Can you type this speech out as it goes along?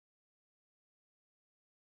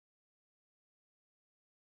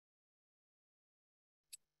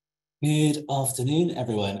Good afternoon,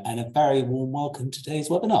 everyone, and a very warm welcome to today's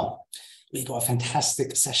webinar. We've got a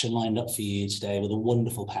fantastic session lined up for you today with a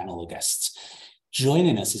wonderful panel of guests.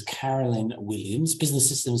 Joining us is Carolyn Williams, Business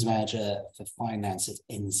Systems Manager for Finance at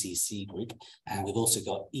NCC Group. And we've also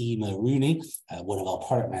got Emma Rooney, one of our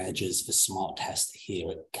product managers for Smart Test here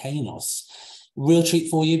at Kainos. Real treat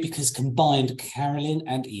for you because combined, Carolyn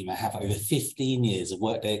and Emma have over 15 years of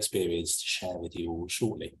Workday experience to share with you all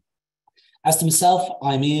shortly. As to myself,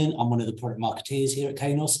 I'm Ian. I'm one of the product marketeers here at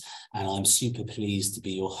Kainos, and I'm super pleased to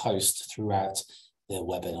be your host throughout the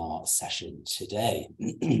webinar session today.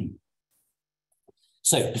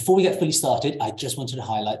 So before we get fully started, I just wanted to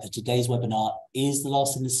highlight that today's webinar is the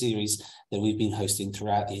last in the series that we've been hosting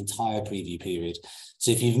throughout the entire preview period. So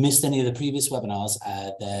if you've missed any of the previous webinars,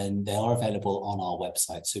 then they are available on our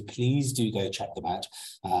website. So please do go check them out.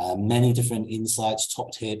 Many different insights,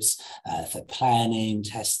 top tips for planning,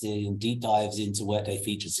 testing, deep dives into Workday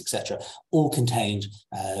features, etc., all contained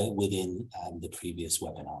within the previous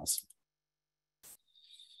webinars.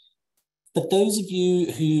 For those of you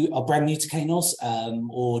who are brand new to Kainos,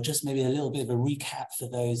 or just maybe a little bit of a recap for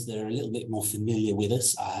those that are a little bit more familiar with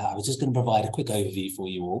us, I was just going to provide a quick overview for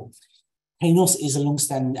you all. Kainos has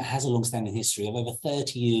a long-standing history of over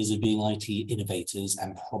 30 years of being IT innovators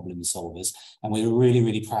and problem solvers, and we're really,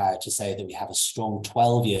 really proud to say that we have a strong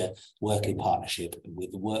 12-year working partnership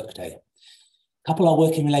with Workday. Couple our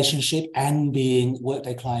working relationship and being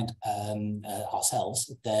Workday client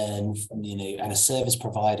ourselves, then and a service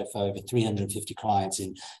provider for over 350 clients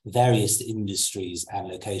in various industries and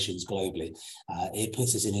locations globally. It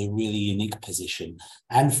puts us in a really unique position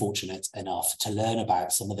and fortunate enough to learn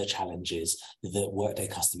about some of the challenges that Workday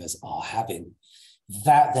customers are having.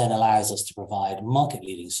 That then allows us to provide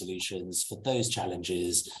market-leading solutions for those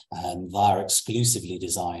challenges via exclusively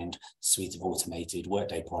designed suite of automated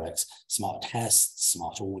Workday products, Smart Test,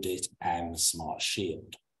 Smart Audit, and Smart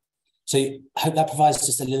Shield. So I hope that provides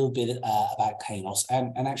just a little bit about Kainos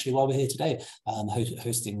and actually why we're here today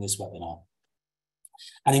hosting this webinar.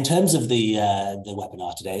 And in terms of the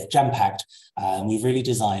webinar today, it's jam-packed. We've really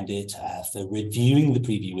designed it for reviewing the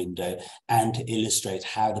preview window and to illustrate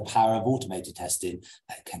how the power of automated testing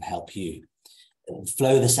can help you. The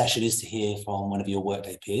flow of the session is to hear from one of your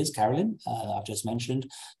Workday peers, Carolyn, I've just mentioned,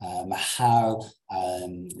 how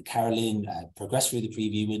Carolyn progressed through the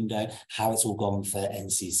preview window, how it's all gone for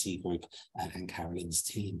NCC Group and Carolyn's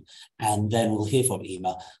team. And then we'll hear from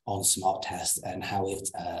Emma on Smart Test and how it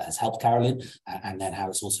has helped Carolyn, and then how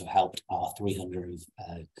it's also helped our 300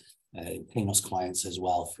 Kainos clients as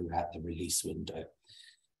well throughout the release window.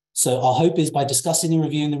 So our hope is by discussing and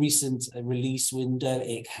reviewing the recent release window,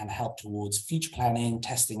 it can help towards future planning,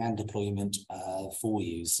 testing and deployment for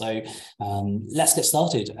you. So let's get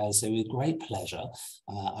started. So with great pleasure,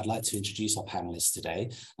 I'd like to introduce our panelists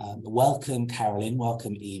today. Welcome, Carolyn.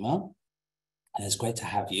 Welcome, Emma. And it's great to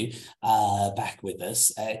have you back with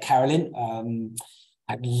us. Carolyn,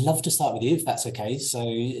 I'd love to start with you, if that's okay. So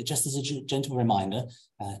just as a gentle reminder,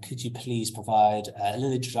 could you please provide a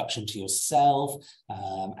little introduction to yourself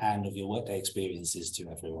and of your Workday experiences to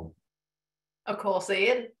everyone? Of course,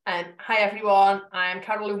 Ian. Hi, everyone. I'm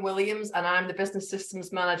Carolyn Williams, and I'm the Business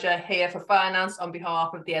Systems Manager here for Finance on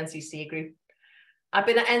behalf of the NCC Group. I've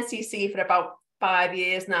been at NCC for about 5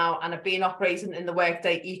 years now, and I've been operating in the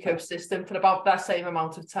Workday ecosystem for about that same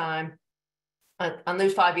amount of time. And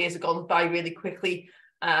those 5 years have gone by really quickly.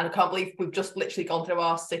 And I can't believe we've just literally gone through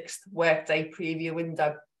our 6th Workday preview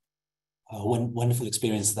window. Wonderful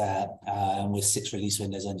experience there with 6 release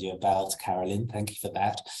windows under your belt, Carolyn. Thank you for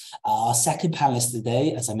that. Our second panelist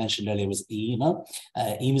today, as I mentioned earlier, was Emma.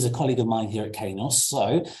 Emma's a colleague of mine here at Kainos.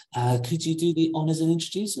 So could you do the honours and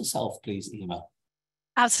introduce yourself, please, Emma?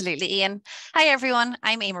 Absolutely, Ian. Hi, everyone.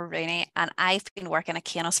 I'm Emma Rooney, and I've been working at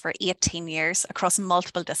Kainos for 18 years across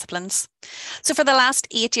multiple disciplines. So for the last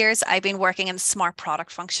 8 years, I've been working in the smart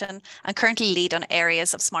product function and currently lead on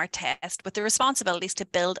areas of Smart Test with the responsibilities to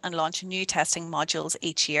build and launch new testing modules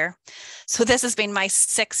each year. So this has been my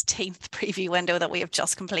 16th preview window that we have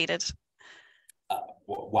just completed.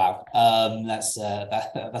 Wow, that's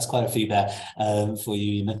quite a few there for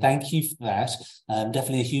you, Emma. Thank you for that.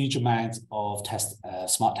 Definitely a huge amount of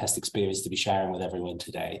smart test experience to be sharing with everyone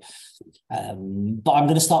today. But I'm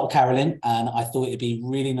going to start with Carolyn, and I thought it'd be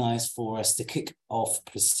really nice for us to kick off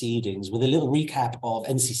proceedings with a little recap of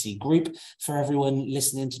NCC Group for everyone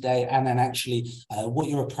listening today, and then actually what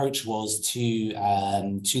your approach was to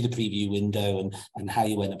the preview window and how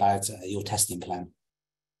you went about your testing plan.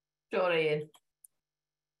 Sure, Ian.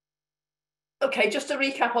 Okay, just to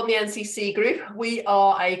recap on the NCC Group, we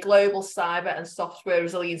are a global cyber and software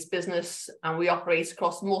resilience business, and we operate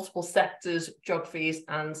across multiple sectors, geographies,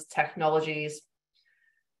 and technologies.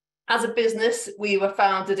 As a business, we were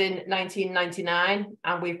founded in 1999,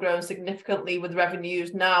 and we've grown significantly with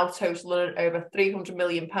revenues now totaling over £300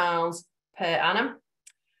 million per annum.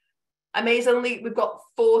 Amazingly, we've got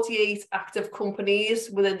 48 active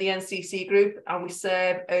companies within the NCC Group, and we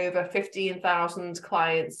serve over 15,000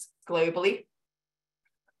 clients globally.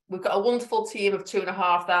 We've got a wonderful team of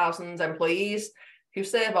 2,500 employees who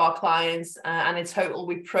serve our clients, and in total,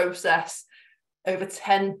 we process over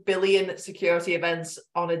 10 billion security events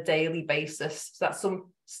on a daily basis. So that's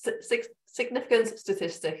some significant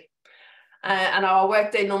statistic. And our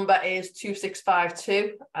Workday number is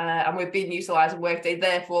 2652, and we've been utilising Workday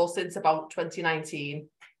therefore since about 2019.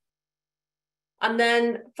 And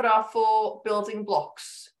then for our 4 building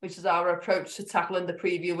blocks, which is our approach to tackling the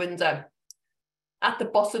preview window. At the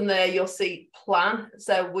bottom there, you'll see plan.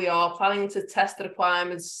 So we are planning to test the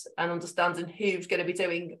requirements and understanding who's going to be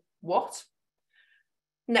doing what.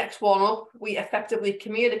 Next one up, we effectively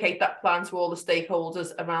communicate that plan to all the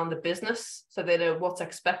stakeholders around the business so they know what's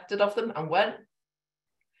expected of them and when.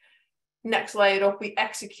 Next layer up, we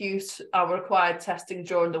execute our required testing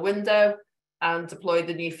during the window and deploy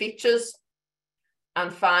the new features.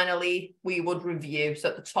 And finally, we would review. So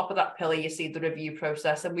at the top of that pillar, you see the review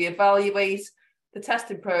process, and we evaluate the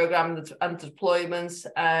testing program and deployments,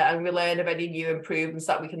 and we learn of any new improvements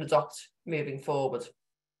that we can adopt moving forward.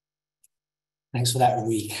 Thanks for that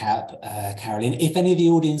recap, Carolyn. If any of the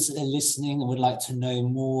audience are listening and would like to know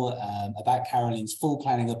more about Carolyn's full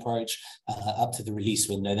planning approach up to the release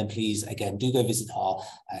window, then please, again, do go visit our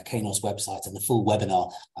Kainos website, and the full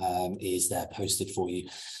webinar is there posted for you.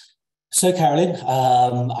 So, Carolyn,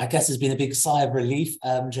 I guess there's been a big sigh of relief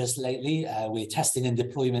just lately. We're testing and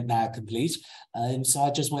deployment now complete. So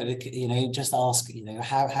I just wanted to, just ask,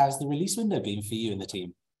 how's the release window been for you and the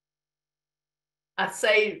team? I'd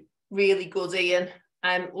say really good, Ian.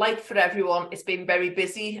 Like for everyone, it's been very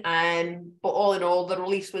busy, but all in all, the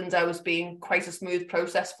release window has been quite a smooth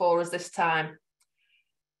process for us this time.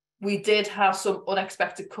 We did have some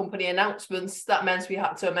unexpected company announcements. That meant we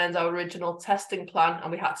had to amend our original testing plan,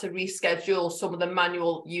 and we had to reschedule some of the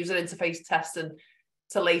manual user interface testing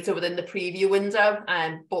to later within the preview window.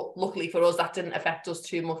 But luckily for us, that didn't affect us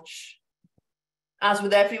too much. As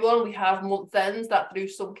with everyone, we have month ends that threw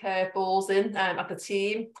some curveballs in at the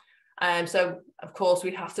team. So, of course,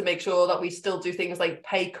 we have to make sure that we still do things like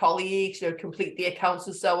pay colleagues, complete the accounts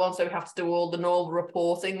and so on. So we have to do all the normal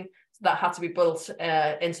reporting. That had to be built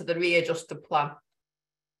into the readjusted plan.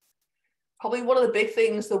 Probably one of the big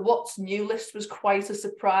things, the what's new list was quite a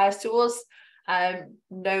surprise to us.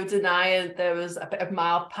 No denying there was a bit of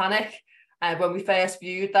mild panic when we first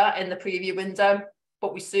viewed that in the preview window,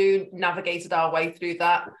 but we soon navigated our way through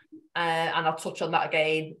that, and I'll touch on that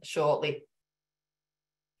again shortly.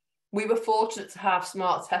 We were fortunate to have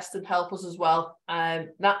smart testing help us as well.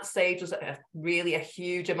 That saved us really a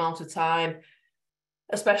huge amount of time,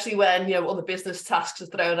 especially when other business tasks are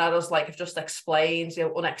thrown at us, like I've just explained,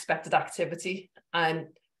 unexpected activity, and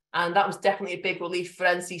that was definitely a big relief for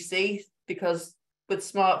NCC, because with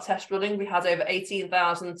smart test running, we had over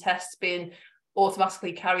 18,000 tests being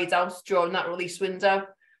automatically carried out during that release window,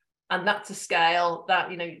 and that to scale, that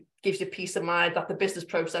gives you peace of mind that the business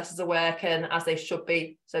processes are working as they should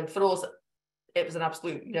be. So for us, it was an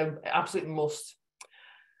absolute must.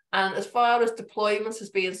 And as far as deployments has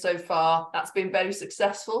been so far, that's been very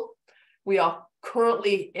successful. We are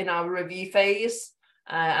currently in our review phase,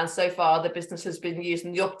 and so far the business has been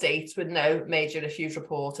using the updates with no major issues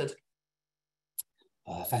reported.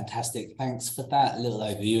 Fantastic. Thanks for that little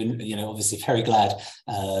overview, and obviously very glad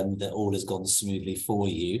that all has gone smoothly for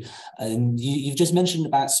you. And you've just mentioned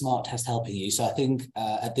about smart test helping you, so I think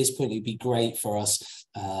at this point it'd be great for us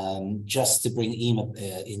just to bring Ema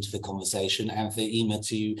into the conversation, and for Ema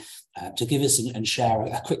to give us and share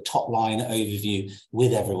a quick top line overview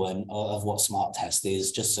with everyone of what smart test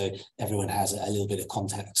is, just so everyone has a little bit of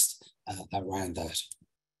context around that.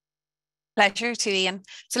 Pleasure to Ian.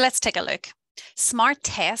 So let's take a look. Smart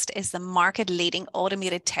Test is the market-leading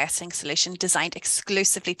automated testing solution designed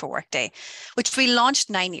exclusively for Workday, which we launched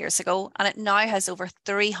 9 years ago, and it now has over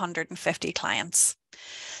 350 clients.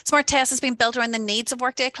 Smart Test has been built around the needs of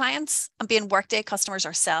Workday clients, and being Workday customers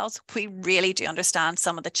ourselves, we really do understand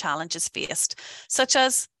some of the challenges faced, such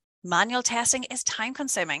as manual testing is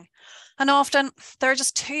time-consuming, and often there are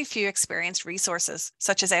just too few experienced resources,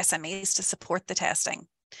 such as SMEs, to support the testing.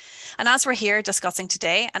 And as we're here discussing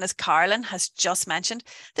today, and as Carolyn has just mentioned,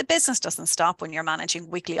 the business doesn't stop when you're managing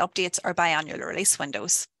weekly updates or biannual release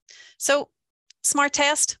windows. So Smart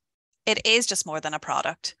Test, it is just more than a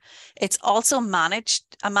product. It's also a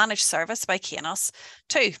managed service by Kainos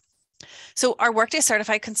too. So our Workday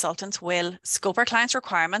certified consultants will scope our clients'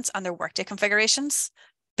 requirements and their Workday configurations,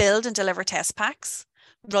 build and deliver test packs,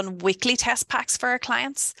 run weekly test packs for our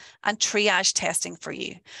clients, and triage testing for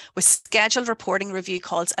you with scheduled reporting review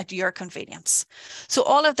calls at your convenience. So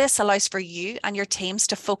all of this allows for you and your teams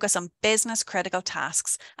to focus on business critical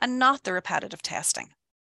tasks and not the repetitive testing.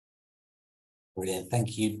 Brilliant.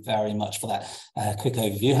 Thank you very much for that quick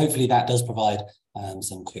overview. Hopefully that does provide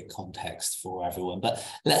some quick context for everyone. But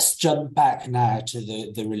let's jump back now to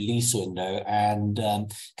the release window. And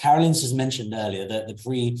Carolyn's just mentioned earlier that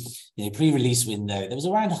the pre-release window, there was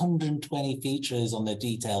around 120 features on the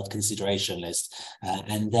detailed consideration list.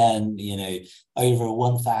 And then, over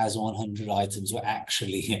 1,100 items were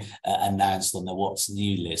actually announced on the what's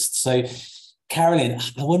new list. So Carolyn,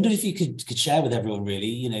 I wonder if you could share with everyone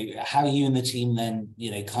really, how you and the team then,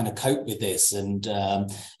 kind of cope with this. And,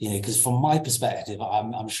 because from my perspective,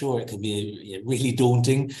 I'm sure it can be really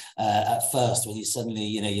daunting at first when you suddenly,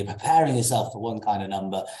 you're preparing yourself for one kind of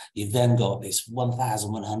number. You've then got this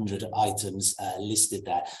 1,100 items listed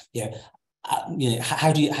there.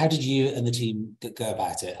 How did you and the team go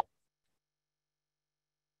about it?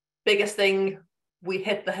 Biggest thing, we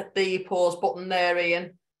hit the pause button there,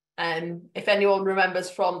 Ian. If anyone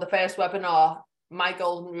remembers from the first webinar, my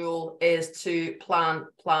golden rule is to plan,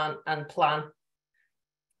 plan, and plan.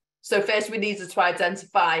 So first we needed to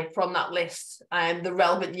identify from that list the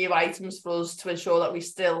relevant new items for us to ensure that we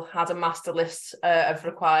still had a master list of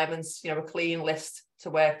requirements, a clean list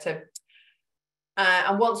to work to.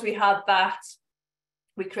 And once we had that,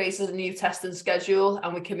 we created a new testing schedule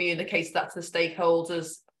and we communicated that to the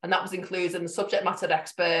stakeholders. And that was including the subject matter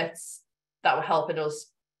experts that were helping us.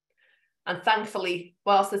 And thankfully,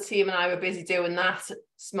 whilst the team and I were busy doing that,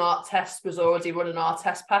 Smart Test was already running our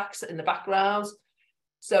test packs in the background.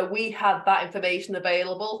 So we had that information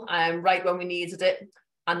available right when we needed it.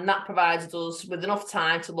 And that provided us with enough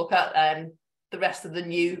time to look at the rest of the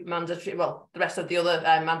new mandatory, the rest of the other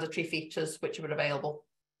mandatory features which were available.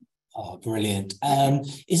 Oh, brilliant.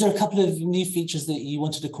 Is there a couple of new features that you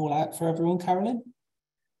wanted to call out for everyone, Carolyn?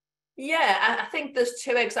 Yeah, I think there's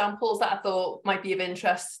two examples that I thought might be of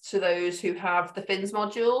interest to those who have the FINS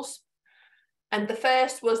modules. And the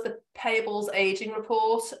first was the payables aging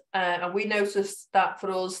report. And we noticed that for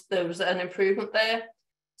us, there was an improvement there.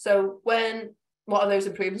 So what are those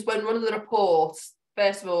improvements? When running the report,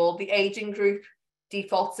 first of all, the aging group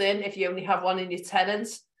defaults in if you only have one in your tenant.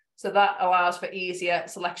 So that allows for easier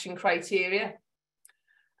selection criteria.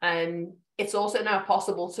 And it's also now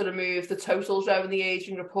possible to remove the totals row in the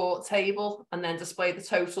aging report table and then display the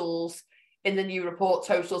totals in the new report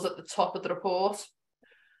totals at the top of the report.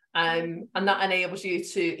 And that enables you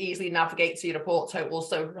to easily navigate to your report totals.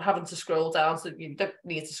 So having to scroll down, so you don't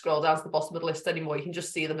need to scroll down to the bottom of the list anymore. You can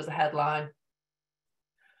just see them as a headline.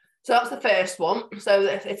 So that's the first one. So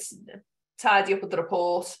it's tidy up with the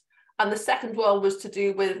report. And the second one was to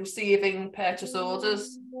do with receiving purchase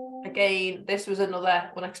orders. Again, this was another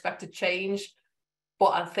unexpected change,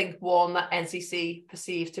 but I think one that NCC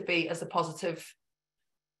perceived to be as a positive.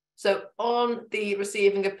 So on the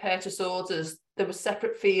receiving of purchase orders, there were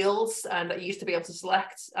separate fields that you used to be able to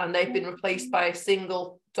select, and they've been replaced by a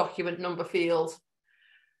single document number field.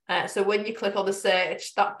 So when you click on the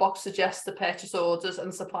search, that box suggests the purchase orders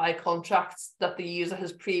and supply contracts that the user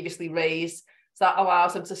has previously raised. So that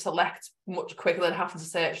allows them to select much quicker than having to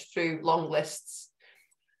search through long lists.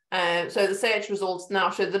 So the search results now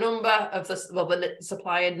show the number of the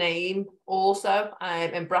supplier name also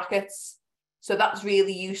in brackets. So that's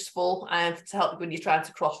really useful to help when you're trying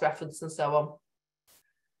to cross-reference and so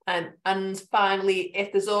on. And finally,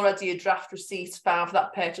 if there's already a draft receipt found for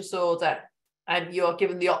that purchase order, you're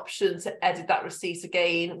given the option to edit that receipt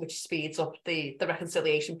again, which speeds up the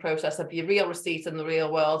reconciliation process of your real receipt in the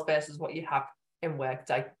real world versus what you have in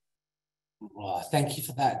Workday. Well, thank you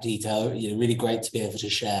for that detail. Really great to be able to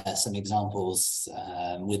share some examples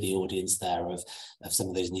with the audience there of some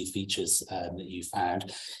of those new features that you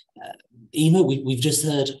found. Emma, we've just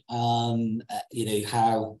heard,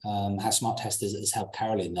 how Smart Test has helped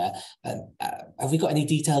Carolyn there. Have we got any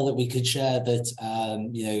detail that we could share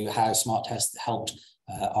that, how Smart Test helped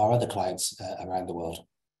our other clients around the world?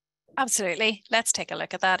 Absolutely. Let's take a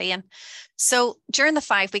look at that, Ian. So during the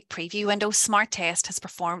 5-week preview window, Smart Test has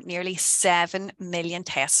performed nearly 7 million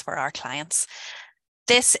tests for our clients.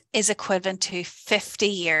 This is equivalent to 50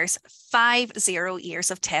 years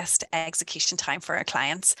of test execution time for our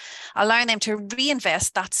clients, allowing them to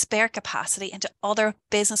reinvest that spare capacity into other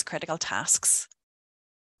business critical tasks.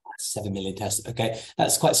 7 million tests. Okay,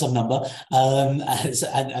 that's quite some number. And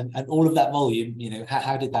all of that volume, you know,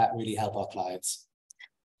 how did that really help our clients?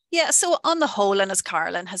 Yeah, so on the whole, and as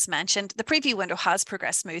Carolyn has mentioned, the preview window has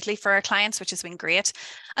progressed smoothly for our clients, which has been great.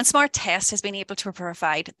 And Smart Test has been able to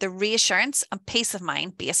provide the reassurance and peace of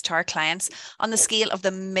mind based to our clients on the scale of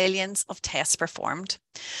the millions of tests performed.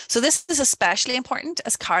 So this is especially important,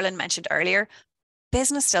 as Carolyn mentioned earlier.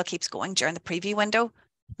 Business still keeps going during the preview window.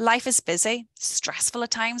 Life is busy, stressful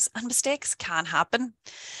at times, and mistakes can happen.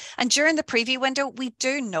 And during the preview window, we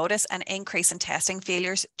do notice an increase in testing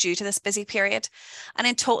failures due to this busy period. And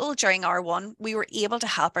in total, during R1, we were able to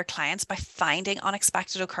help our clients by finding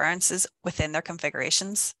unexpected occurrences within their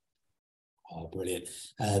configurations. Oh, brilliant.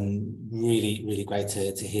 Really, really great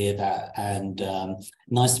to hear that. And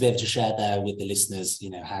nice to be able to share there with the listeners, you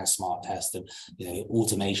know, how Smart Test and, you know,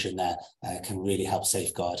 automation there can really help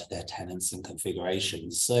safeguard their tenants and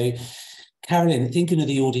configurations. So, Carolyn, thinking of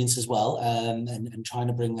the audience as well, and trying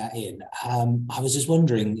to bring that in, I was just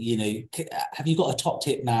wondering, you know, have you got a top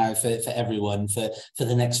tip now for everyone for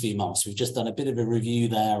the next few months? We've just done a bit of a review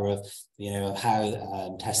there of, you know, of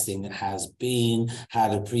how testing has been, how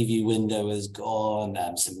the preview window has gone,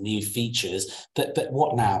 some new features, but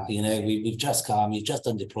what now? You know, we've just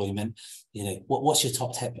done deployment. You know, what's your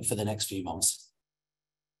top tip for the next few months?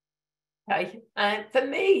 Okay, and for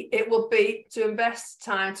me, it would be to invest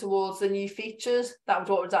time towards the new features. That's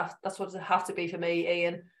what it have to be for me,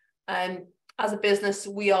 Ian. And as a business,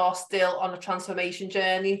 we are still on a transformation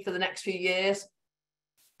journey for the next few years,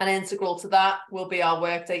 and integral to that will be our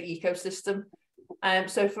Workday ecosystem.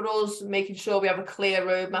 So for us, making sure we have a clear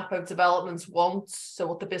roadmap of development wants, so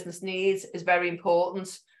what the business needs, is very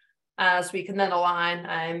important, as we can then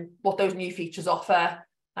align what those new features offer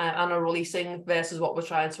and are releasing versus what we're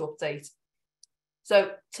trying to update.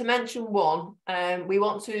 So to mention one, we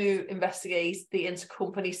want to investigate the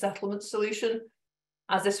intercompany settlement solution,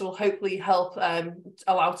 as this will hopefully help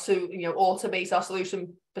allow to, you know, automate our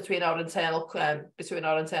solution between our internal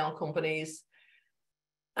companies.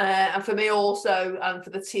 And for me also, and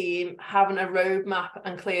for the team, having a roadmap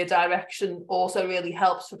and clear direction also really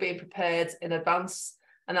helps for being prepared in advance.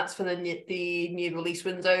 And that's for the new release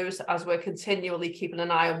windows, as we're continually keeping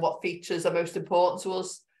an eye on what features are most important to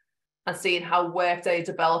us and seeing how Workday are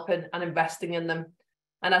developing and investing in them.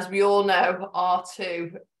 And as we all know,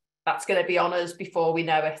 R2, that's going to be on us before we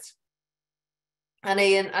know it. And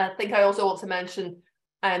Ian, I think I also want to mention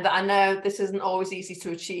that I know this isn't always easy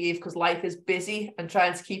to achieve because life is busy, and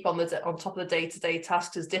trying to keep on top of the day-to-day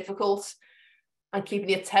tasks is difficult. And keeping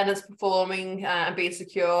your tenants performing and being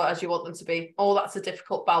secure as you want them to be. All that's a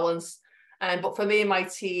difficult balance. But for me and my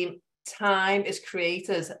team, time is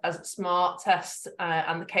created as Smart Test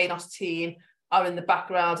and the Kainos team are in the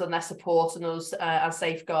background, and they're supporting us and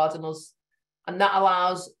safeguarding us. And that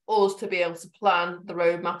allows us to be able to plan the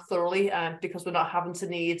roadmap thoroughly because we're not having to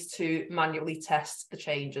need to manually test the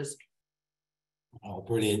changes. Oh,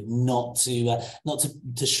 brilliant! Not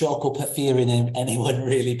to shock or put fear in anyone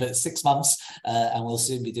really, but 6 months, and we'll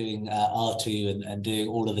soon be doing R2 and doing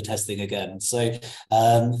all of the testing again. So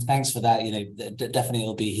thanks for that. You know, definitely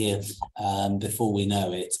it'll be here before we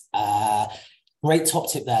know it. Great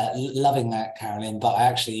top tip there. Loving that, Carolyn. But I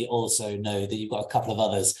actually also know that you've got a couple of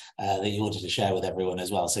others that you wanted to share with everyone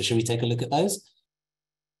as well. So should we take a look at those?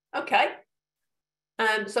 Okay.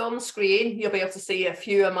 So on the screen, you'll be able to see a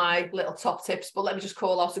few of my little top tips, but let me just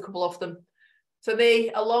call out a couple of them. For me,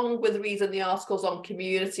 along with reading the articles on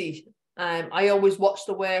community, I always watch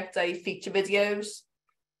the Workday feature videos.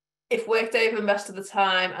 If Workday have invested the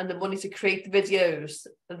time and the money to create the videos,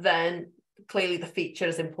 then clearly the feature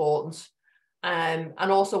is important. And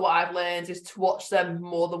also what I've learned is to watch them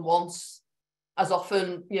more than once. As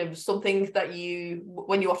often, you know, something that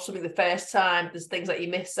when you watch something the first time, there's things that you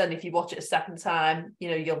miss, and if you watch it a second time, you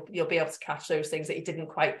know, you'll be able to catch those things that you didn't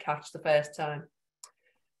quite catch the first time.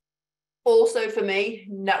 Also for me,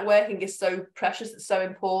 networking is so precious, it's so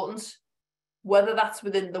important, whether that's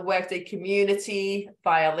within the Workday community,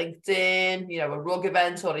 via LinkedIn, you know, a rug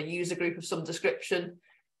event or a user group of some description.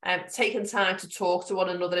 Taking time to talk to one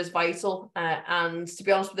another is vital, and to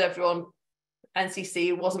be honest with everyone,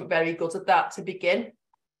 NCC wasn't very good at that to begin,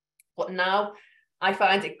 but now I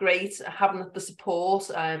find it great having the support,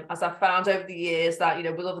 as I've found over the years that, you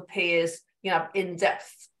know, with other peers, you know,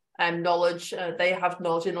 in-depth knowledge, they have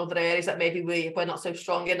knowledge in other areas that maybe we're not so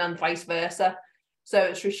strong in, and vice versa. So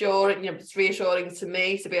it's reassuring, you know, it's reassuring to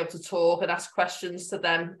me to be able to talk and ask questions to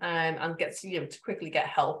them and get, you know, to quickly get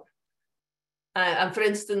help. And for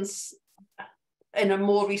instance, in a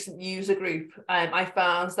more recent user group, I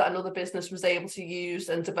found that another business was able to use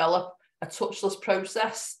and develop a touchless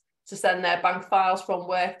process to send their bank files from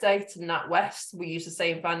Workday to NatWest. We use the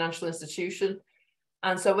same financial institution.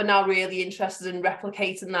 And so we're now really interested in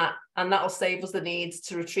replicating that, and that'll save us the need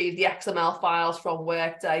to retrieve the XML files from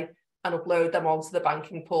Workday and upload them onto the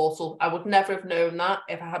banking portal. I would never have known that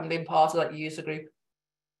if I hadn't been part of that user group.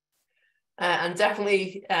 And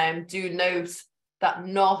definitely do note that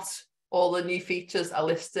not all the new features are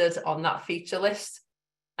listed on that feature list.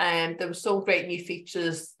 There were some great new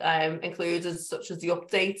features included, such as the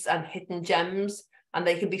updates and hidden gems, and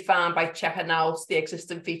they can be found by checking out the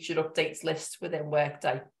existing featured updates list within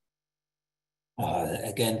Workday.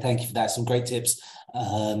 Again, thank you for that. Some great tips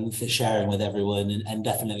for sharing with everyone, and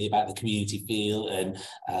definitely about the community feel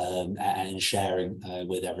and sharing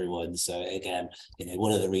with everyone. So again,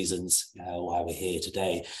 one of the reasons why we're here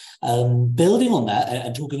today. Building on that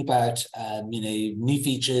and talking about new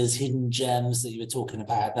features, hidden gems that you were talking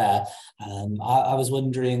about there. I was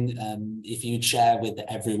wondering if you'd share with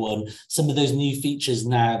everyone some of those new features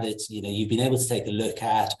now that you've been able to take a look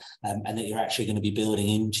at, and that you're actually going to be building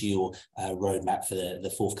into your roadmap for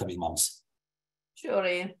the forthcoming months. Sure,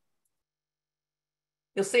 Ian.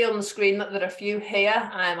 You'll see on the screen that there are a few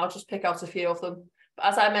here, and I'll just pick out a few of them. But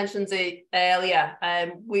as I mentioned earlier,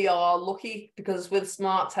 we are lucky because with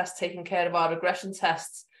Smart Test taking care of our regression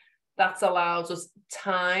tests, that allows us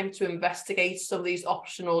time to investigate some of these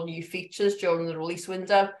optional new features during the release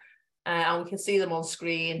window. And we can see them on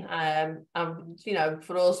screen. And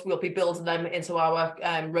for us, we'll be building them into our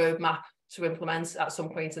roadmap to implement at some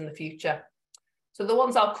point in the future. So the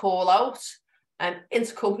ones I'll call out,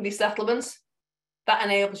 intercompany settlements, that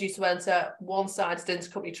enables you to enter one-sided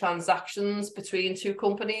intercompany transactions between two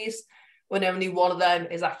companies when only one of them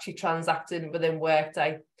is actually transacting within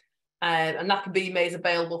Workday. And that can be made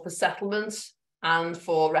available for settlement and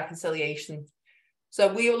for reconciliation.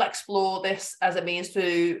 So we will explore this as a means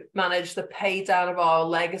to manage the pay down of our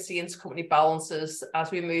legacy intercompany balances as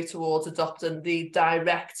we move towards adopting the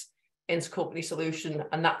direct intercompany solution,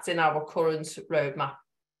 and that's in our current roadmap.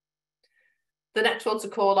 The next one to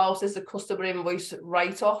call out is the customer invoice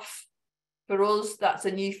write-off. For us, that's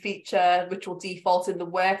a new feature which will default in the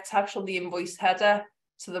work tag from the invoice header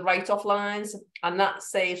to the write-off lines, and that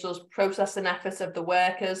saves us processing efforts of the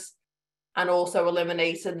workers and also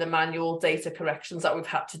eliminating the manual data corrections that we've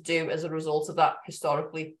had to do as a result of that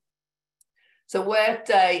historically. So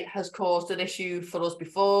Workday has caused an issue for us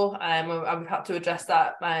before, and we've had to address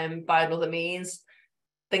that by another means,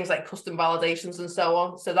 things like custom validations and so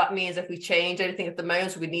on. So that means if we change anything at the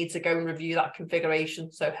moment, we need to go and review that configuration.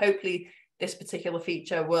 So hopefully this particular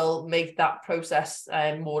feature will make that process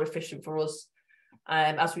more efficient for us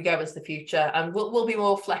as we go into the future. And we'll be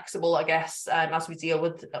more flexible, I guess, as we deal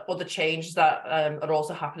with other changes that are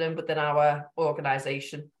also happening within our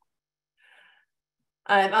organisation.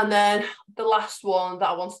 And then the last one that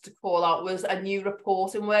I wanted to call out was a new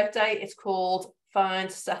report in Workday. It's called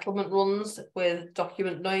Find Settlement Runs with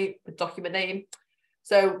document name.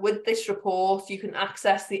 So with this report, you can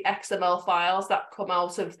access the XML files that come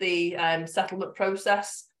out of the settlement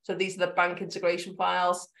process. So these are the bank integration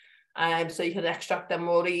files. So you can extract them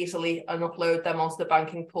more easily and upload them onto the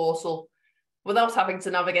banking portal without having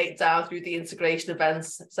to navigate down through the integration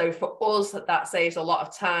events. So for us, that saves a lot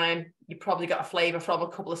of time. You probably got a flavour from a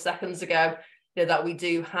couple of seconds ago that we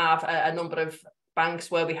do have a number of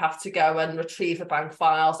banks where we have to go and retrieve the bank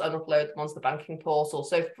files and upload them onto the banking portal.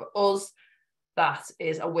 So for us, that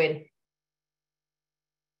is a win.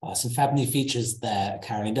 Some fab new features there,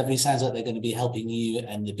 Karen. Definitely sounds like they're going to be helping you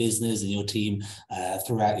and the business and your team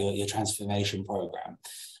throughout your transformation program.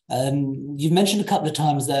 You've mentioned a couple of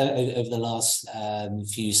times there over the last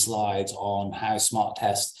few slides on how Smart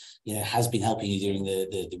Test has been helping you during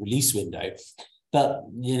the release window. But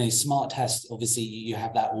Smart Test, obviously you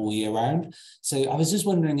have that all year round. So I was just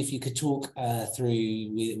wondering if you could talk through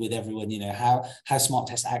with everyone, how Smart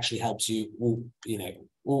Test actually helps you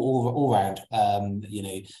all round,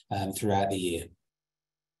 throughout the year.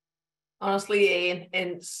 Honestly, Ian,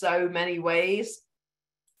 in so many ways.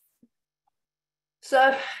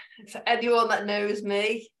 So for anyone that knows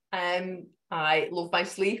me, I love my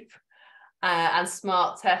sleep, and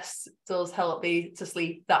Smart Test does help me to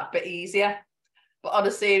sleep that bit easier. But on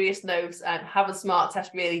a serious note, having Smart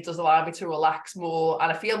Test really does allow me to relax more,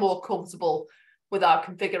 and I feel more comfortable with our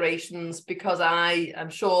configurations, because I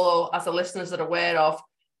am sure, as the listeners are aware of,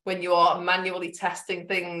 when you are manually testing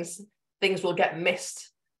things will get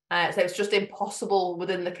missed. So it's just impossible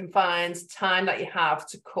within the confined time that you have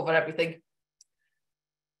to cover everything.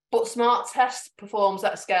 But Smart Test performs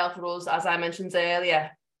at a scale for us, as I mentioned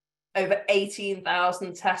earlier. Over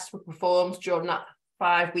 18,000 tests were performed during that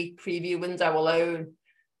 5-week preview window alone.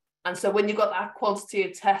 And so when you've got that quantity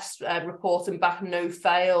of tests reporting back no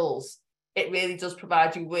fails, it really does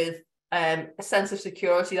provide you with a sense of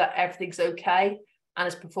security that everything's okay and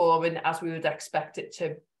is performing as we would expect it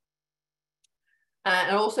to.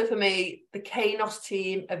 And also for me, the Kainos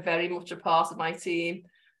team are very much a part of my team.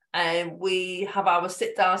 And we have our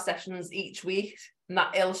sit-down sessions each week, and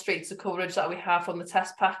that illustrates the coverage that we have from the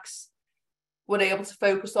test packs. We're able to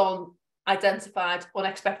focus on identified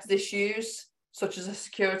unexpected issues, such as a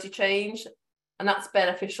security change, and that's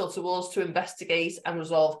beneficial to us to investigate and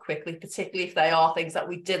resolve quickly, particularly if they are things that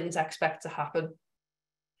we didn't expect to happen.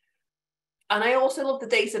 And I also love the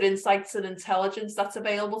data insights and intelligence that's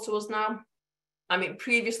available to us now. I mean,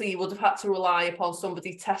 previously you would have had to rely upon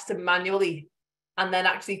somebody testing manually and then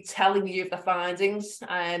actually telling you of the findings.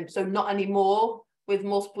 So not anymore. With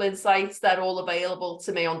multiple insights, they're all available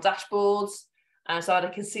to me on dashboards, and so that I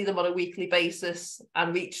can see them on a weekly basis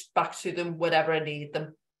and reach back to them whenever I need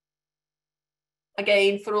them.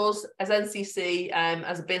 Again, for us as NCC,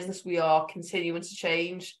 as a business, we are continuing to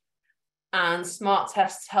change, and smart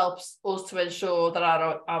tests helps us to ensure that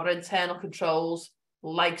our internal controls,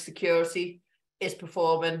 like security, is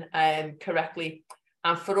performing correctly.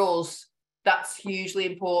 And for us, that's hugely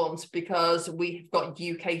important because we've got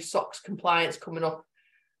UK SOX compliance coming up,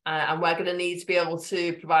 and we're going to need to be able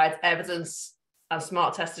to provide evidence, and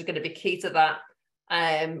smart tests are going to be key to that,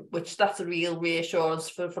 which that's a real reassurance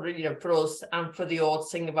for us and for the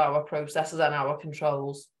auditing of our processes and our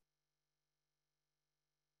controls.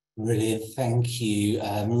 Brilliant, thank you.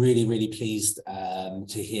 I'm really, really pleased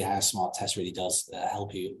to hear how smart test really does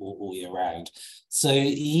help you all year round. So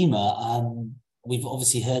Emma, we've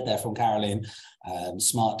obviously heard there from Carolyn,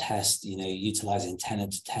 smart test, utilizing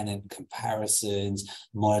tenant to tenant comparisons,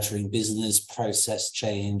 monitoring business process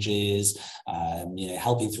changes,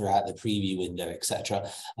 helping throughout the preview window, etc.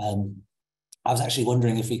 I was actually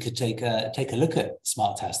wondering if we could take a look at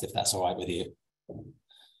smart test, if that's all right with you.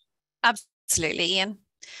 Absolutely, Ian.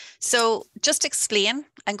 So just to explain,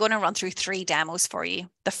 I'm going to run through 3 demos for you.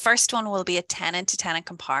 The first one will be a tenant-to-tenant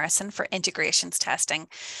comparison for integrations testing.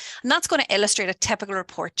 And that's going to illustrate a typical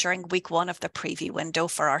report during week 1 of the preview window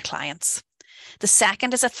for our clients. The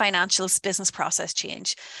second is a financials business process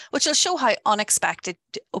change, which will show how unexpected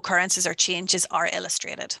occurrences or changes are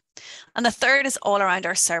illustrated. And the third is all around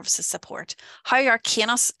our services support, how our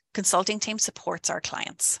Kainos consulting team supports our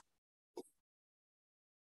clients.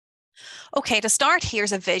 Okay, to start,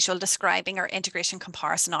 here's a visual describing our integration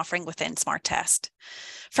comparison offering within Smart Test.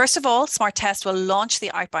 First of all, Smart Test will launch the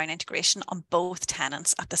outbound integration on both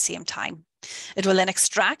tenants at the same time. It will then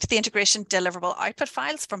extract the integration deliverable output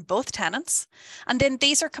files from both tenants, and then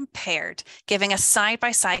these are compared, giving a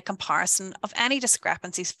side-by-side comparison of any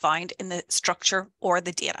discrepancies found in the structure or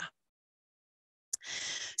the data.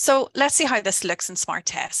 So let's see how this looks in Smart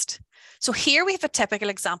Test. So here we have a typical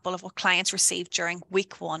example of what clients received during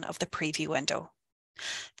week 1 of the preview window.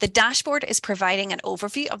 The dashboard is providing an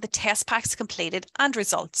overview of the test packs completed and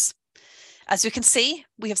results. As we can see,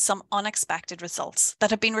 we have some unexpected results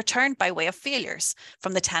that have been returned by way of failures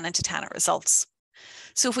from the tenant-to-tenant results.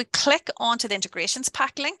 So if we click onto the integrations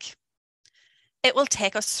pack link, it will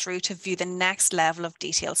take us through to view the next level of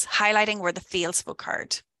details, highlighting where the fails have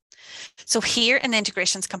occurred. So here in the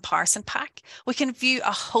integrations comparison pack, we can view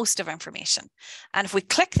a host of information. And if we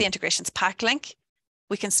click the integrations pack link,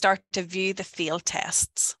 we can start to view the failed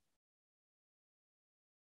tests.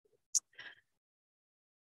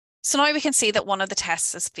 So now we can see that one of the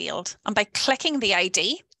tests has failed. And by clicking the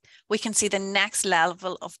ID, we can see the next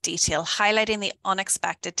level of detail highlighting the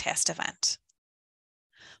unexpected test event,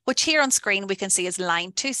 which here on screen we can see is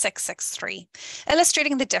line 2663,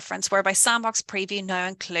 illustrating the difference whereby Sandbox Preview now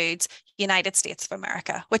includes United States of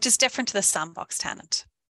America, which is different to the Sandbox tenant.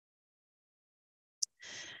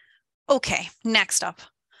 Okay, next up.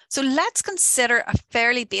 So let's consider a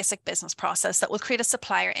fairly basic business process that will create a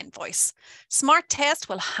supplier invoice. Smart Test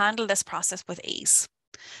will handle this process with ease.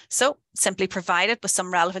 So simply provide it with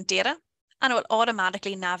some relevant data, and it will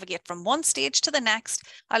automatically navigate from one stage to the next,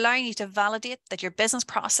 allowing you to validate that your business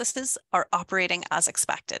processes are operating as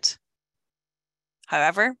expected.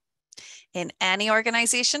 However, in any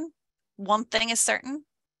organization, one thing is certain,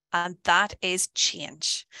 and that is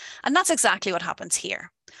change. And that's exactly what happens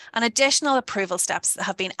here. And additional approval steps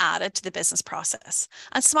have been added to the business process,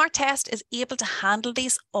 and Smart Test is able to handle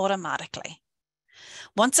these automatically.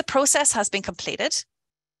 Once a process has been completed,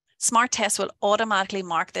 Smart Test will automatically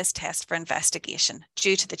mark this test for investigation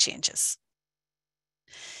due to the changes.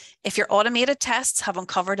 If your automated tests have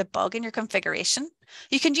uncovered a bug in your configuration,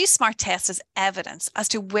 you can use Smart Test as evidence as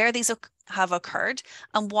to where these have occurred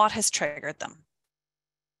and what has triggered them.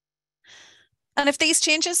 And if these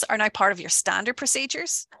changes are now part of your standard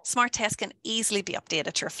procedures, Smart Test can easily be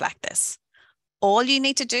updated to reflect this. All you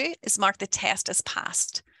need to do is mark the test as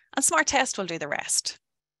passed, and Smart Test will do the rest.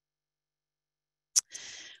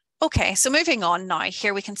 Okay, so moving on now,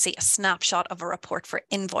 here we can see a snapshot of a report for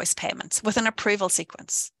invoice payments with an approval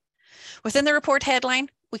sequence. Within the report headline,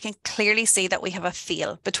 we can clearly see that we have a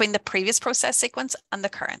fail between the previous process sequence and the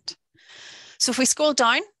current. So if we scroll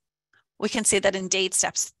down, we can see that indeed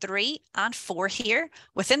steps 3 and 4 here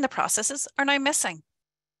within the processes are now missing.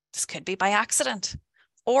 This could be by accident,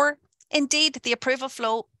 or indeed the approval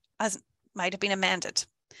flow might have been amended,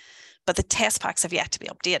 but the test packs have yet to be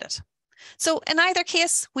updated. So in either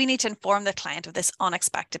case, we need to inform the client of this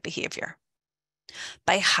unexpected behaviour.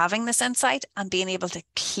 By having this insight and being able to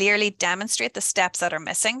clearly demonstrate the steps that are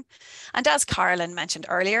missing, and as Carolyn mentioned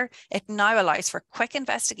earlier, it now allows for quick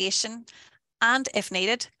investigation and, if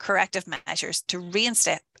needed, corrective measures to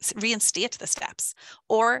reinstate the steps,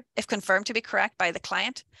 or if confirmed to be correct by the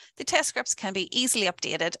client, the test scripts can be easily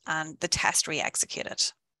updated and the test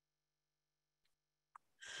re-executed.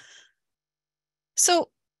 So,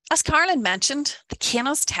 as Carolyn mentioned, the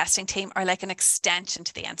Kainos testing team are like an extension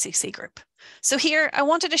to the NCC Group. So here, I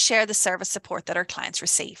wanted to share the service support that our clients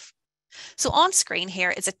receive. So on screen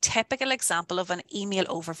here is a typical example of an email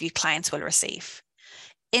overview clients will receive.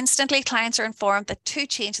 Instantly, clients are informed that 2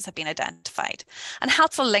 changes have been identified, and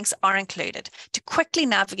helpful links are included to quickly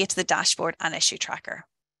navigate to the dashboard and issue tracker.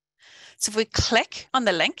 So if we click on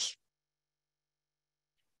the link,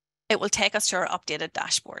 it will take us to our updated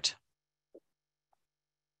dashboard.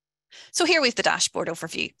 So here we have the dashboard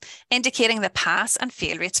overview, indicating the pass and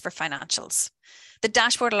fail rates for financials. The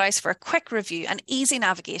dashboard allows for a quick review and easy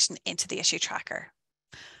navigation into the issue tracker.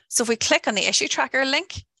 So if we click on the issue tracker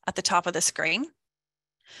link at the top of the screen,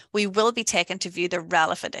 we will be taken to view the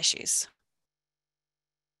relevant issues.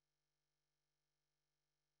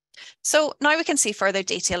 So now we can see further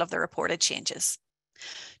detail of the reported changes.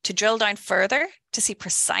 To drill down further to see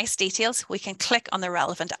precise details, we can click on the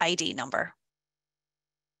relevant ID number.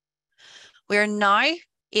 We are now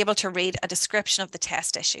able to read a description of the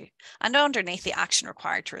test issue and underneath the action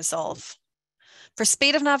required to resolve. For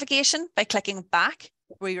speed of navigation, by clicking back,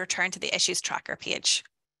 we return to the issues tracker page.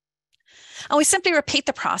 And we simply repeat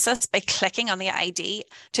the process by clicking on the ID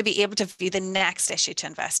to be able to view the next issue to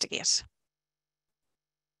investigate.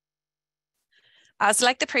 As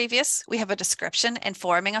like the previous, we have a description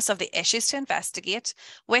informing us of the issues to investigate,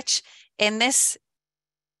 which in this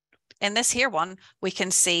here one, we can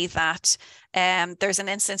see that there's an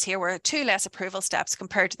instance here where 2 less approval steps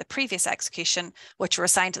compared to the previous execution, which were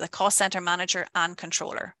assigned to the cost center manager and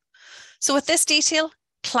controller. So with this detail,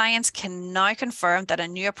 clients can now confirm that a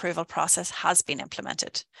new approval process has been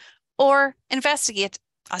implemented, or investigate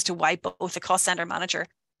as to why both the cost center manager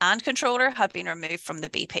and controller have been removed from the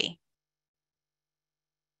BP.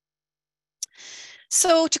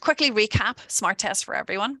 So to quickly recap Smart Test for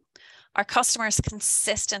everyone, our customers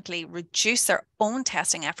consistently reduce their own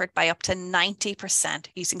testing effort by up to 90%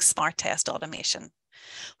 using Smart Test automation.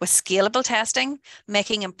 With scalable testing,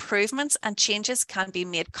 making improvements and changes can be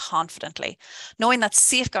made confidently, knowing that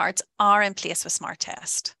safeguards are in place with Smart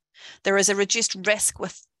Test. There is a reduced risk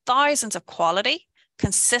with thousands of quality,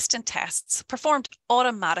 consistent tests performed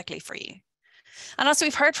automatically for you. And as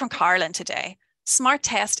we've heard from Carolyn today, Smart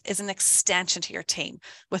Test is an extension to your team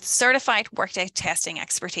with certified Workday testing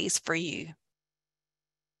expertise for you.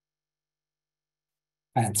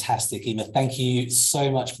 Fantastic, Emma. Thank you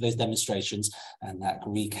so much for those demonstrations and that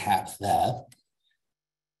recap there.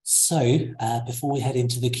 So before we head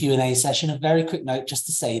into the Q&A session, a very quick note just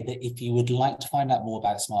to say that if you would like to find out more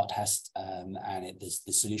about Smart Test and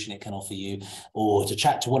the solution it can offer you, or to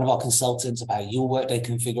chat to one of our consultants about your Workday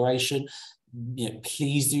configuration,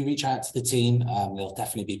 please do reach out to the team. They'll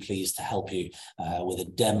definitely be pleased to help you with a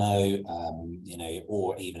demo,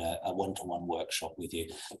 or even a one-to-one workshop with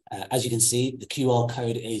you. As you can see, the QR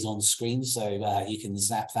code is on screen, so you can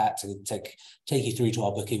snap that to take you through to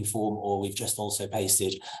our booking form, or we've just also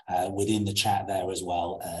pasted within the chat there as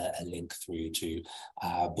well a link through to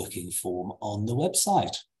our booking form on the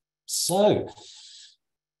website. So,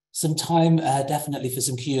 some time definitely for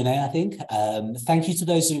some Q&A, I think. Thank you to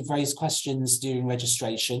those who've raised questions during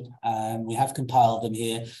registration. We have compiled them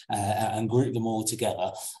here and grouped them all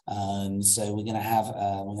together. So we're going to have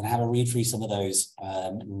a read through some of those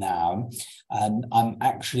now. I'm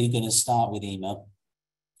actually going to start with Emma.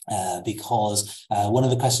 Because one of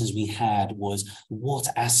the questions we had was what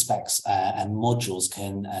aspects and modules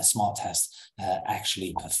can Smart Test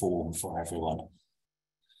actually perform for everyone?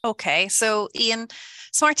 Okay, so Ian,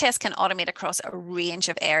 Smart Test can automate across a range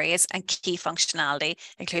of areas and key functionality,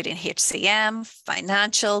 including HCM,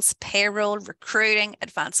 financials, payroll, recruiting,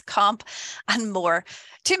 advanced comp, and more.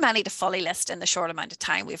 Too many to fully list in the short amount of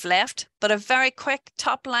time we've left, but a very quick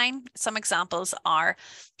top line. Some examples are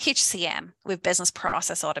HCM with business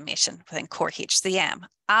process automation within core HCM,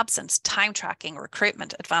 absence, time tracking,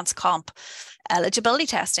 recruitment, advanced comp, eligibility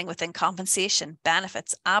testing within compensation,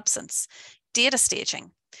 benefits, absence, data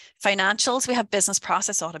staging. Financials, we have business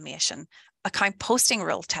process automation, account posting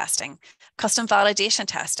rule testing, custom validation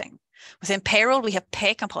testing. Within payroll, we have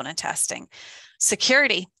pay component testing.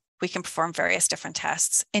 Security, we can perform various different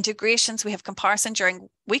tests. Integrations, we have comparison during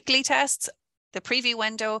weekly tests, the preview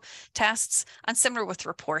window tests, and similar with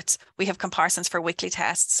reports, we have comparisons for weekly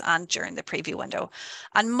tests and during the preview window,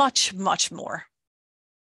 and much, much more.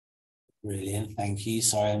 Brilliant, thank you.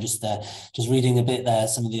 Sorry, I'm just reading a bit there,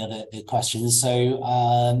 some of the other questions.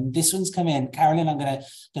 So this one's come in. Carolyn, I'm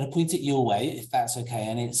gonna point it your way, if that's okay.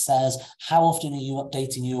 And it says, how often are you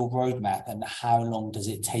updating your roadmap, and how long does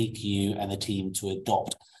it take you and the team to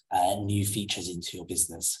adopt new features into your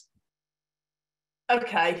business?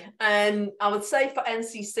 Okay, I would say for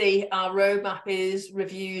NCC, our roadmap is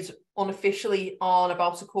reviewed unofficially on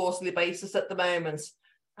about a quarterly basis at the moment.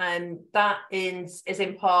 And that is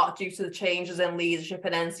in part due to the changes in leadership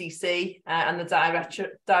in NCC and the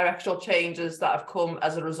directional changes that have come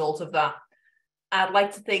as a result of that. I'd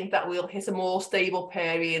like to think that we'll hit a more stable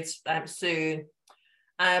period soon.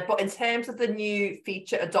 But in terms of the new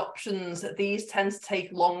feature adoptions, these tend to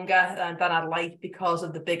take longer than I'd like because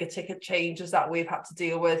of the bigger ticket changes that we've had to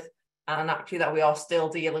deal with, and actually that we are still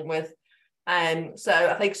dealing with. So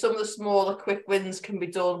I think some of the smaller quick wins can be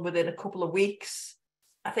done within a couple of weeks.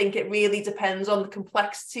 I think it really depends on the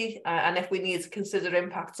complexity and if we need to consider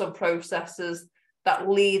impacts on processes that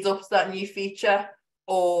lead up to that new feature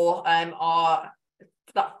or are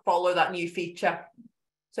that follow that new feature.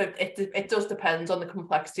 So it does depend on the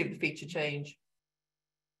complexity of the feature change.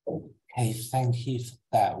 Okay, thank you for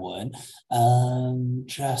that one.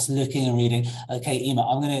 Just looking and reading. Okay, Emma,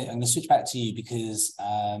 I'm gonna switch back to you because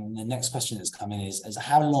the next question that's come in is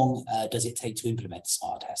how long does it take to implement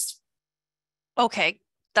Smart Test? Okay,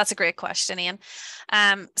 that's a great question, Ian.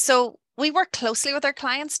 So we work closely with our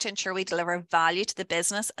clients to ensure we deliver value to the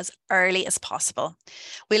business as early as possible.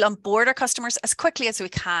 We'll onboard our customers as quickly as we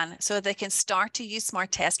can so that they can start to use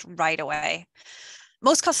Smart Test right away.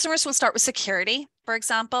 Most customers will start with security, for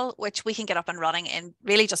example, which we can get up and running in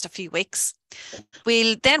really just a few weeks.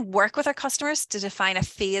 We'll then work with our customers to define a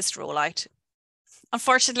phased rollout.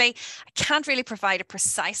 Unfortunately, I can't really provide a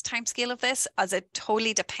precise timescale of this as it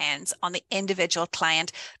totally depends on the individual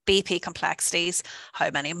client BP complexities, how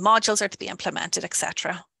many modules are to be implemented,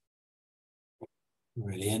 etc.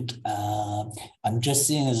 Brilliant. I'm just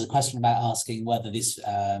seeing there's a question about asking whether this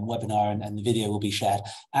webinar and the video will be shared.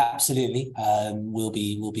 Absolutely. We'll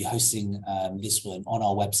be hosting this one on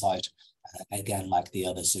our website again, like the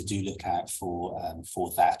others. So do look out for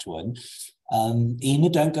that one. Ema,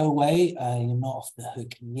 don't go away. You're not off the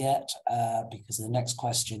hook yet because the next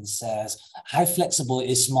question says, how flexible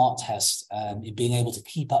is Smart Test in being able to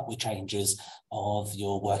keep up with changes of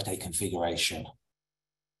your Workday configuration?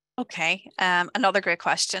 Okay, another great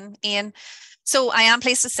question, Ian. So I am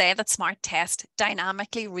pleased to say that Smart Test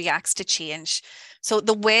dynamically reacts to change. So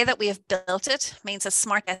the way that we have built it means that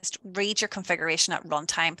Smart Test reads your configuration at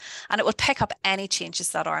runtime and it will pick up any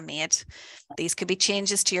changes that are made. These could be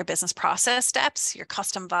changes to your business process steps, your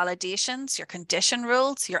custom validations, your condition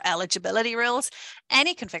rules, your eligibility rules,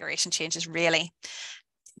 any configuration changes really.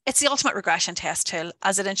 It's the ultimate regression test tool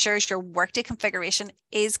as it ensures your Workday configuration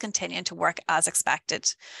is continuing to work as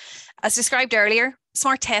expected. As described earlier,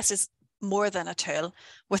 Smart Test is more than a tool.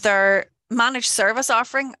 With our managed service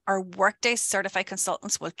offering, our Workday certified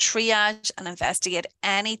consultants will triage and investigate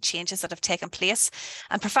any changes that have taken place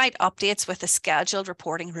and provide updates with the scheduled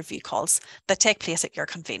reporting review calls that take place at your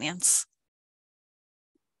convenience.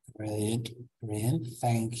 Brilliant, brilliant.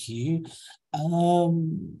 Thank you.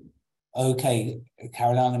 Okay,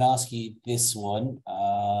 Caroline, I'm going to ask you this one.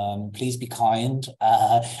 Please be kind.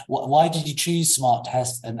 Why did you choose Smart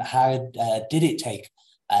Test, and how did it take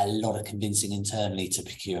a lot of convincing internally to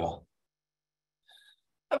procure?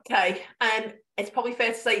 Okay, it's probably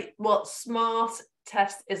fair to say, well, Smart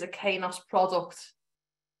Test is a Kainos product,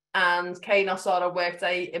 and Kainos are a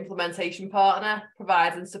Workday implementation partner,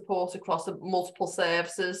 providing support across multiple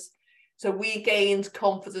services. So we gained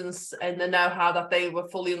confidence in the know-how that they were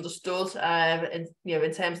fully understood,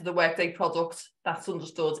 in terms of the Workday product that's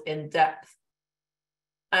understood in depth.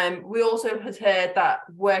 We also had heard that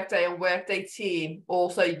Workday and Workday team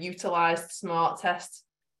also utilised Smart Test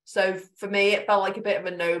So for me, it felt like a bit of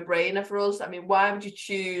a no-brainer for us. I mean, why would you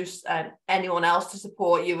choose anyone else to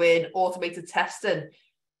support you in automated testing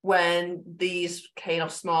when these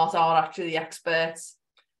Kainos Smart are actually the experts?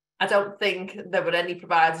 I don't think there were any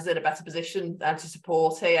providers in a better position to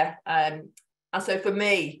support here. And so for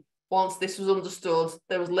me, once this was understood,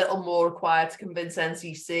 there was little more required to convince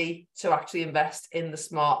NCC to actually invest in the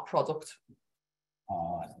smart product.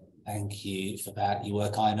 Oh, thank you for that. You were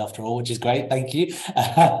kind after all, which is great. Thank you.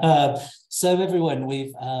 So everyone,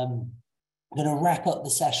 we've I'm going to wrap up the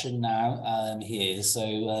session now here.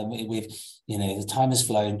 So we've, the time has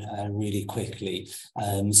flown really quickly.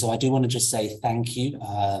 So I do want to just say thank you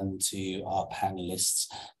to our panelists,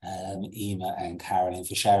 Emma and Carolyn,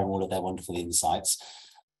 for sharing all of their wonderful insights.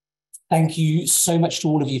 Thank you so much to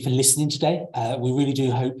all of you for listening today. We really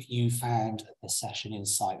do hope you found the session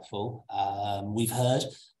insightful. We've heard,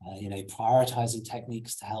 prioritizing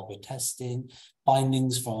techniques to help with testing,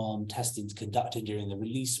 findings from testings conducted during the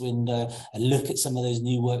release window, a look at some of those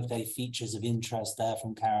new Workday features of interest there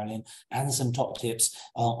from Carolyn, and some top tips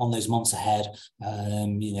on those months ahead,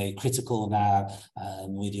 critical now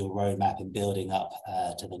with your roadmap and building up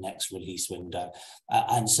to the next release window.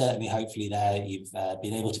 And certainly, hopefully there you've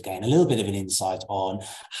been able to gain a little bit of an insight on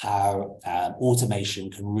how automation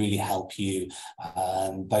can really help you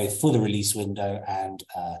both for the release window and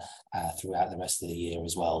throughout the rest of the year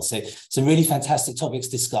as well. So some really fantastic topics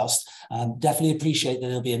discussed. Definitely appreciate that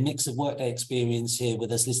there'll be a mix of Workday experience here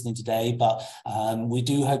with us listening today, but we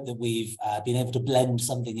do hope that we've been able to blend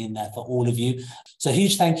something in there for all of you. So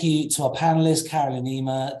huge thank you to our panelists, Carol and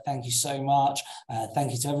Emma. Thank you so much.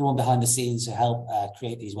 Thank you to everyone behind the scenes who help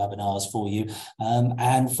create these webinars for you.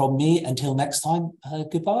 And from me, until next time,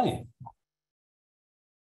 goodbye.